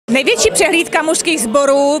Největší přehlídka mužských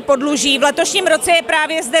sborů Podluží v letošním roce je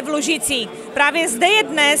právě zde v Lužicích. Právě zde je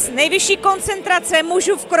dnes nejvyšší koncentrace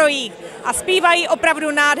mužů v krojích a zpívají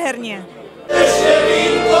opravdu nádherně. Ještě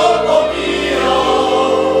vínko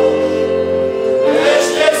popírám,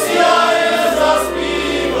 ještě si já jen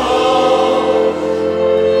zaspívám,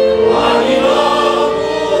 ani mámu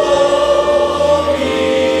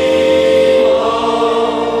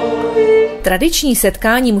Tradiční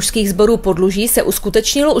setkání mužských sborů Podluží se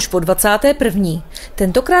uskutečnilo už po 21.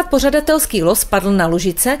 Tentokrát pořadatelský los padl na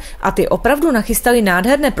Lužice a ty opravdu nachystaly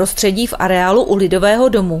nádherné prostředí v areálu u Lidového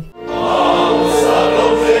domu.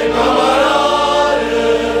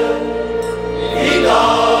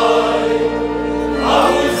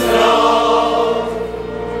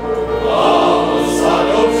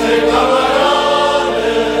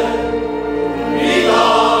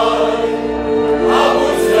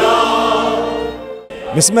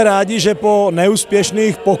 My jsme rádi, že po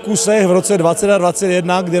neúspěšných pokusech v roce 2020 a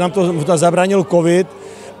 2021, kdy nám to zabránil covid,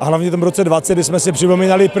 a hlavně v tom roce 20, kdy jsme si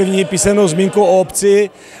připomínali první písemnou zmínku o obci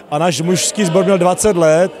a náš mužský sbor měl 20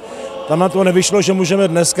 let, tam na to nevyšlo, že můžeme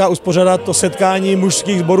dneska uspořádat to setkání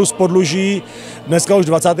mužských sborů z Podluží, dneska už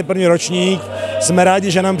 21. ročník. Jsme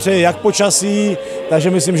rádi, že nám přeje jak počasí, takže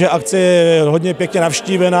myslím, že akce je hodně pěkně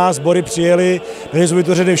navštívená, sbory přijeli, takže jsou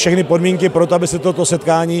vytvořeny všechny podmínky pro to, aby se toto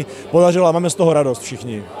setkání podařilo a máme z toho radost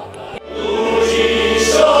všichni.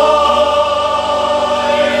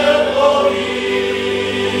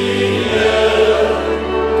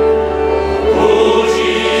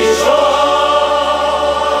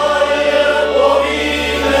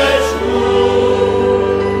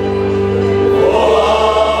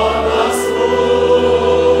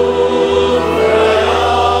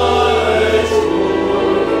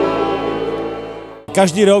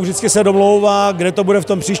 Každý rok vždycky se domlouvá, kde to bude v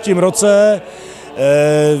tom příštím roce,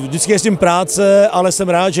 vždycky je s tím práce, ale jsem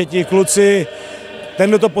rád, že ti kluci, ten,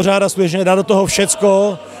 kdo to pořádá, skutečně dá do toho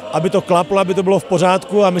všecko, aby to klaplo, aby to bylo v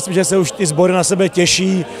pořádku a myslím, že se už ty sbory na sebe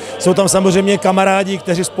těší. Jsou tam samozřejmě kamarádi,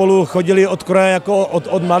 kteří spolu chodili od kroje jako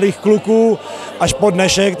od malých kluků až po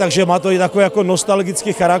dnešek, takže má to i takový jako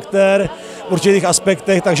nostalgický charakter v určitých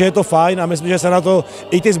aspektech, takže je to fajn a myslím, že se na to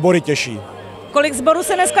i ty sbory těší. Kolik sborů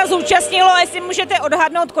se dneska zúčastnilo a jestli můžete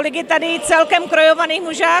odhadnout, kolik je tady celkem krojovaných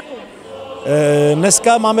mužáků?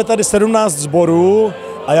 Dneska máme tady 17 sborů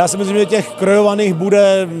a já si myslím, že těch krojovaných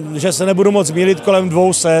bude, že se nebudu moc mýlit, kolem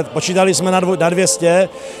 200. Počítali jsme na 200,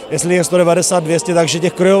 jestli je 190, 200, takže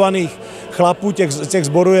těch krojovaných chlapů, těch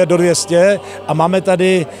sborů je do 200 a máme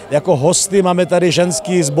tady jako hosty, máme tady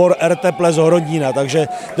ženský sbor RTVJ z Horodína, takže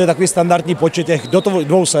to je takový standardní počet těch do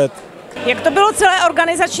 200. Jak to bylo celé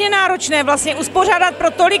organizačně náročné vlastně uspořádat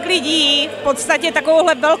pro tolik lidí v podstatě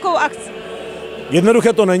takovouhle velkou akci?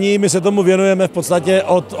 Jednoduché to není, my se tomu věnujeme v podstatě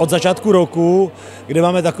od začátku roku, kde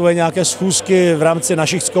máme takové nějaké schůzky v rámci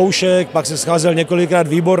našich zkoušek, pak se scházel několikrát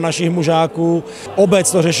výbor našich mužáků.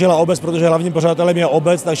 Obec to řešila obec, protože hlavním pořadatelem je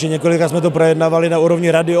obec, takže několikrát jsme to projednávali na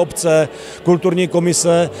úrovni rady obce, kulturní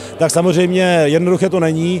komise, tak samozřejmě jednoduché to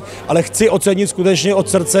není, ale chci ocenit skutečně od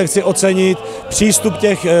srdce, chci ocenit přístup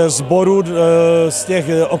těch sborů z těch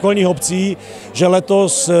okolních obcí, že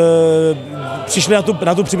letos přišli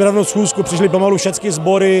na tu přípravnou schůzku, přišli pomalu všechny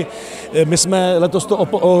sbory, my jsme letos to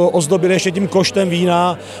ozdobili ještě tím koštem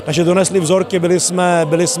vína, takže donesli vzorky,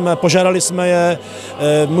 požádali jsme je,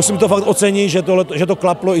 musím to fakt ocenit, že to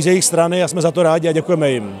klaplo i z jejich strany a jsme za to rádi a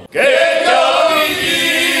děkujeme jim.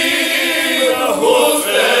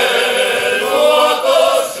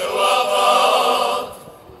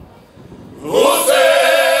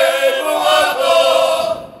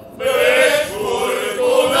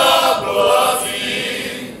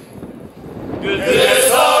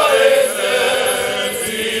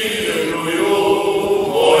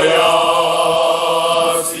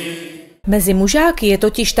 Mezi mužáky je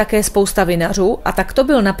totiž také spousta vinařů a tak to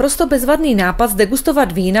byl naprosto bezvadný nápad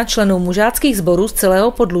zdegustovat vína členů mužáckých sborů z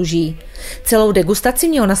celého Podluží. Celou degustaci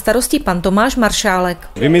měl na starosti pan Tomáš Maršálek.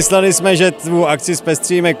 Vymysleli jsme, že tu akci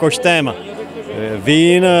zpestříme koštem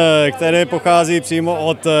vín, které pochází přímo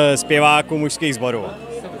od zpěváků mužských sborů.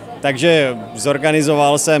 Takže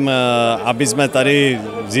zorganizoval jsem, aby jsme tady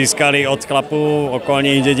získali od chlapů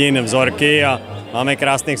okolních dědin vzorky a máme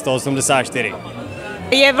krásných 184.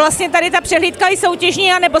 Je vlastně tady ta přehlídka i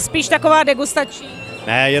soutěžní, anebo spíš taková degustační?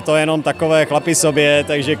 Ne, je to jenom takové chlapi sobě,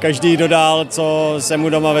 takže každý dodal, co se mu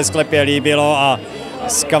doma ve sklepě líbilo a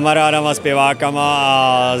s kamarádama, zpěvákama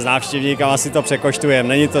a s návštěvníkama si to překoštujeme.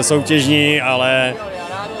 Není to soutěžní, ale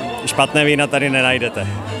špatné vína tady nenajdete.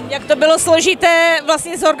 Jak to bylo složité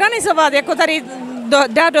vlastně zorganizovat, jako tady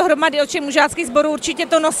dát dohromady od mužáckých sborů, určitě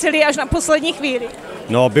to nosili až na poslední chvíli?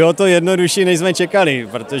 No, bylo to jednodušší, než jsme čekali,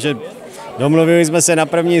 protože domluvili jsme se na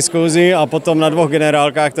první schůzi a potom na 2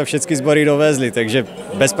 generálkách to všechny sbory dovezli, takže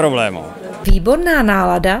bez problémů. Výborná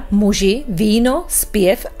nálada, muži, víno,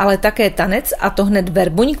 zpěv, ale také tanec a to hned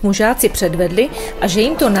verbuňk mužáci předvedli a že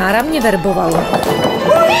jim to náramně verbovalo.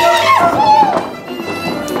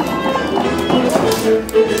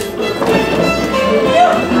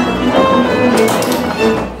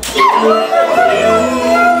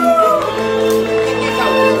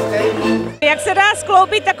 Jak se dá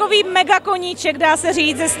skloubit takový megakoníček, dá se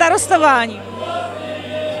říct, ze starostování?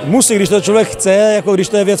 Musí, když to člověk chce, jako když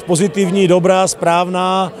to je věc pozitivní, dobrá,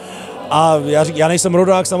 správná. A já nejsem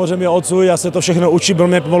rodák samozřejmě odsud, já se to všechno učím, pro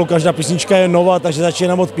mě pomalu každá písnička je nová, takže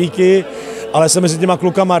začínám od píky, ale jsem mezi těma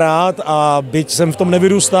klukama rád a byť jsem v tom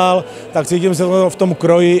nevyrůstal, tak cítím se v tom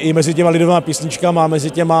kroji i mezi těma lidovými písničkama a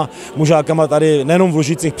mezi těma mužákama tady nejenom v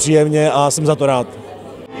Lužicích příjemně a jsem za to rád.